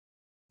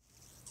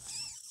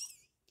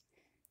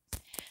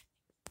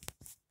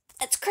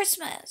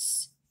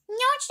Christmas. No,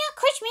 it's not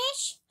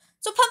Christmas.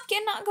 So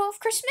pumpkin not go with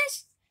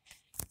Christmas?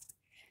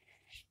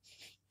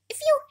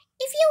 If you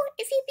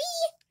be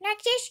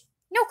like this,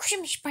 no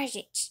Christmas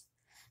presents.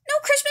 No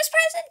Christmas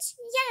presents?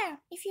 Yeah,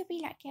 if you be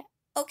like that.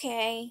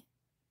 Okay.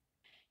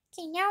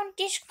 Okay, now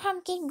this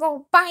pumpkin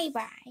go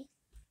bye-bye.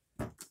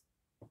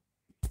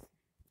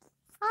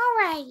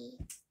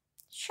 Alrighty.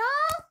 So,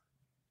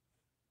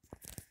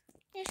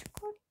 let's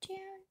go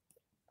down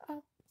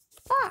a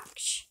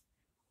box.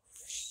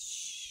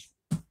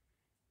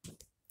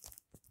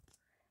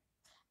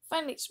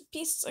 Finally some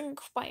peace and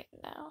quiet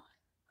now.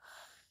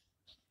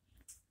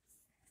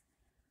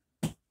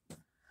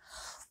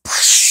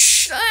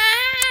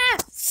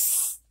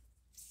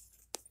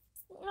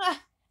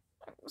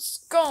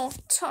 Let's go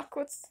talk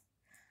with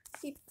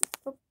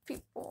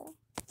people.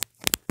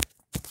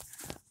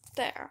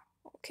 There,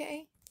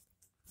 okay?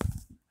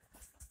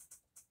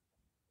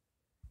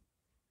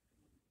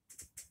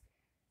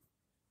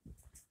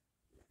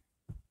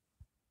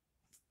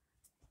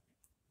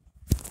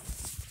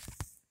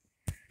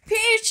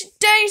 Peach,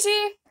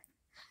 Daisy,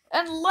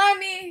 and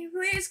Lemmy,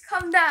 please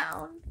come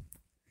down.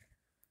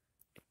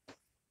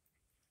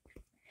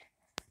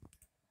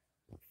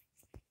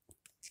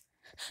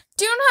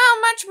 Do you know how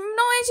much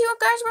noise you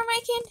guys were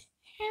making?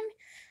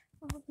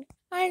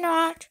 Why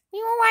not? We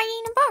were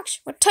writing a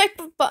box. What type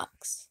of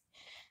box?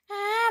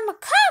 I'm a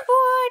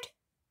cardboard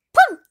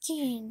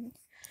pumpkin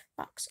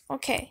box.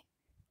 Okay.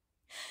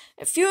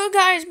 If you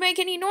guys make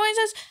any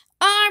noises,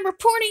 I'm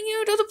reporting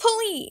you to the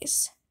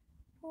police.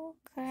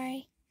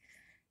 Okay.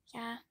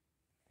 Yeah.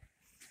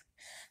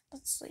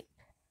 Let's sleep.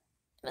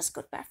 Let's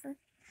go to the bathroom.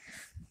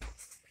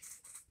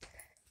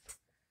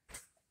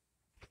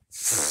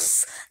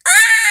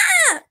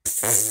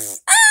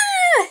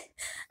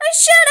 I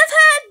should have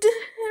had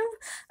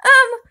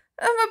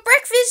a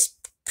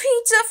breakfast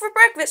pizza for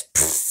breakfast.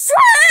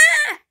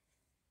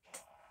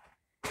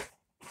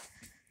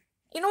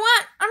 You know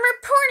what? I'm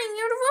reporting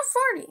you to the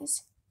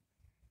authorities.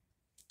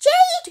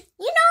 Jade,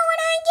 you know what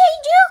I can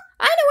do?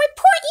 I'm gonna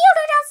report you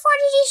to the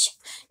authorities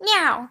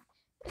now.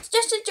 It's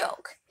just a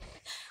joke.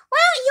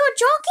 Well, you're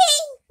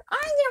joking.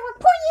 I'm gonna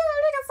report you to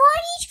the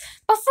authorities,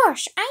 but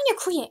first, I'm gonna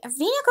create a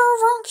vinegar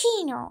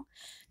volcano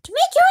to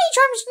make your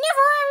eardrums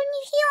never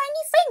hear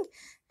anything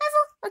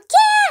ever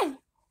again.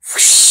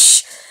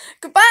 Whoosh!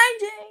 Goodbye,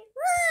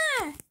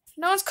 Jane.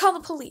 Now let's call the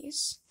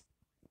police.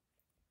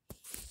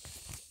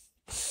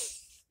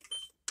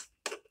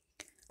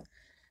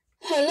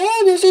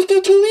 Hello, this is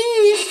the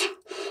police.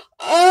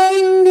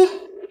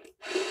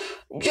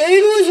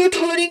 Jade was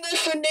reporting us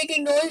for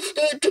making noise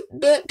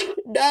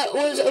that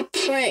was a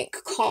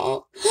prank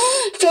call.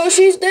 So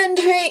she's then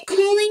prank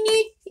calling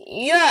you?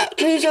 Yeah,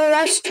 please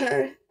arrest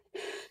her.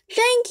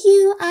 Thank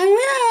you, I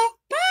will.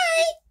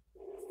 Bye.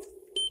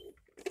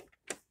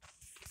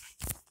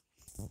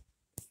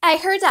 I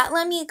heard that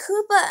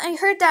I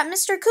heard that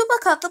Mr. Koopa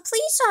called the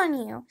police on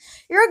you.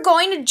 You're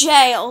going to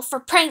jail for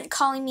prank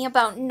calling me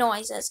about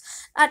noises.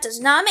 That does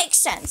not make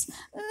sense.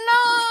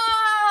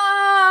 No!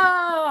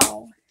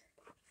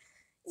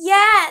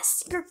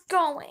 Yes, you're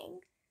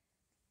going.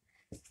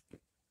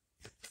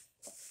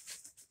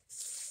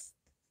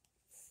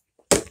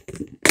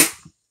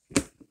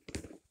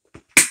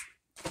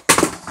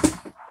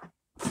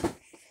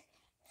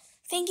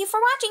 Thank you for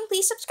watching.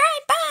 Please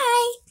subscribe.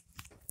 Bye!